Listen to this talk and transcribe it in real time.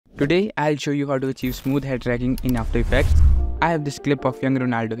Today I'll show you how to achieve smooth hair tracking in After Effects. I have this clip of young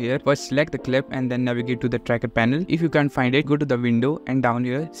Ronaldo here. First select the clip and then navigate to the tracker panel. If you can't find it, go to the window and down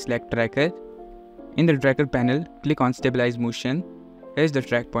here select tracker. In the tracker panel, click on stabilize motion. Here's the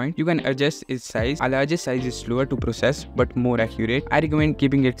track point. You can adjust its size. A larger size is slower to process but more accurate. I recommend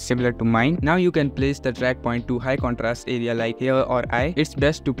keeping it similar to mine. Now you can place the track point to high contrast area like here or eye. It's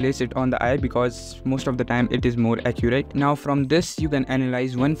best to place it on the eye because most of the time it is more accurate. Now from this you can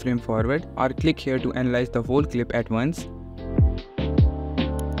analyze one frame forward or click here to analyze the whole clip at once.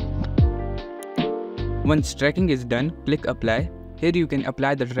 Once tracking is done, click apply. Here you can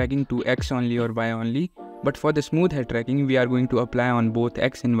apply the tracking to X only or Y only. But for the smooth head tracking, we are going to apply on both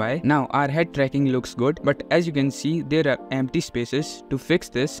X and Y. Now our head tracking looks good, but as you can see, there are empty spaces. To fix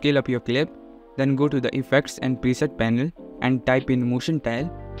this, scale up your clip, then go to the effects and preset panel and type in motion tile.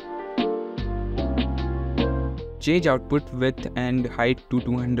 Change output width and height to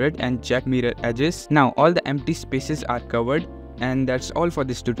 200 and check mirror edges. Now all the empty spaces are covered. And that's all for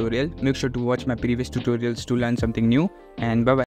this tutorial. Make sure to watch my previous tutorials to learn something new, and bye bye.